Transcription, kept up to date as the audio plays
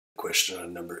question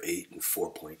on number 8 and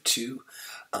 4.2.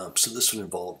 So this one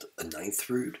involved a ninth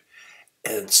root.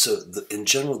 And so in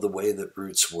general, the way that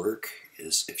roots work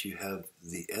is if you have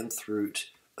the nth root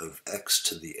of x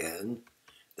to the n,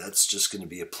 that's just going to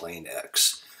be a plain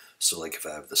x. So like if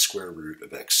I have the square root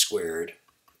of x squared,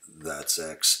 that's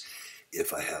x.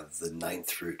 If I have the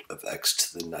ninth root of x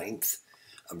to the ninth,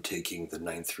 I'm taking the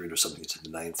ninth root of something to the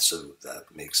ninth, so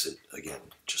that makes it, again,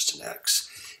 just an x.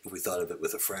 If we thought of it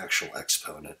with a fractional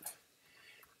exponent,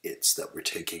 it's that we're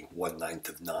taking 1/9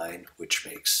 of 9, which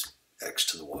makes x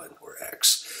to the 1, or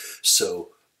x.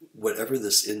 So whatever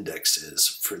this index is,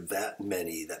 for that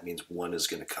many, that means 1 is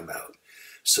going to come out.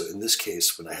 So in this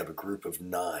case, when I have a group of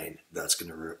 9, that's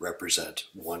going to represent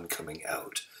 1 coming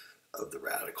out of the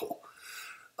radical.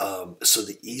 So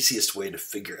the easiest way to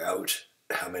figure out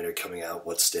how many are coming out,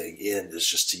 what's staying in, is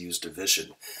just to use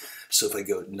division. So if I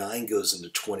go 9 goes into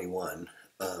 21,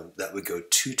 that would go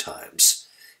 2 times,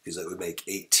 because that would make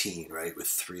 18, right, with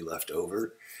 3 left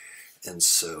over. And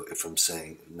so if I'm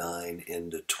saying 9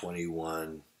 into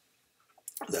 21,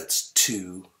 that's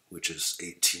 2, which is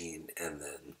 18, and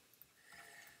then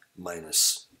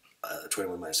minus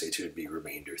 21 minus 18 would be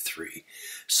remainder 3.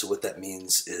 So what that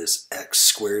means is x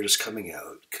squared is coming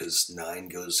out because 9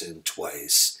 goes in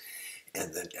twice,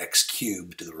 and then x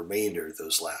cubed, the remainder,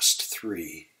 those last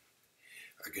 3,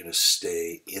 are going to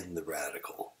stay in the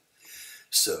radical.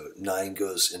 So 9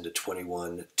 goes into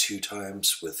 21 2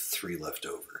 times with 3 left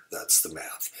over. That's the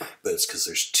math. But it's because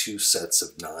there's 2 sets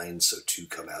of 9, so 2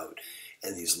 come out.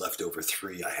 And these leftover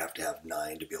 3, I have to have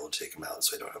 9 to be able to take them out,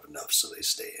 so I don't have enough, so they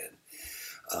stay in.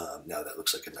 Now that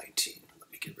looks like a 19.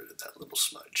 Let me get rid of that little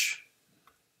smudge.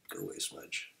 Go away,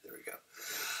 smudge. There we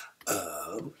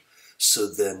go. So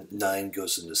then 9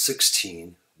 goes into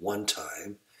 16 1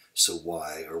 time, so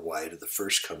y, or y to the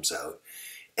first, comes out,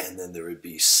 and then there would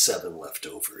be 7 left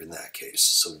over in that case,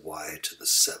 so y to the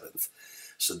 7th.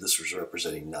 So this was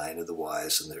representing 9 of the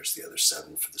y's, and there's the other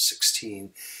 7 for the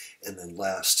 16. And then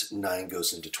last, 9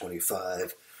 goes into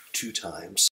 25 2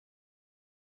 times.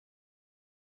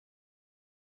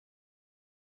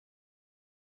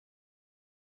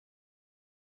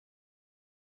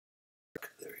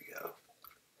 There you go.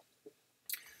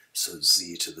 So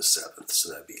z to the 7th, so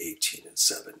that'd be 18, and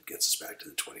 7 gets us back to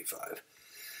the 25.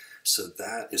 So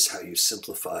that is how you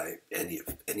simplify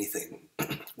anything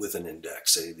with an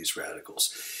index, any of these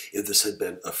radicals. If this had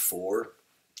been a 4,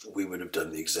 we would have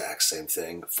done the exact same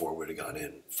thing. 4 would have gone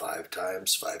in 5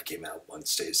 times, 5 came out, 1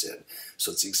 stays in.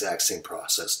 So it's the exact same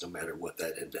process no matter what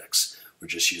that index. We're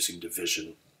just using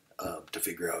division to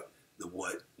figure out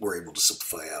what we're able to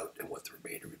simplify out and what the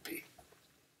remainder would be.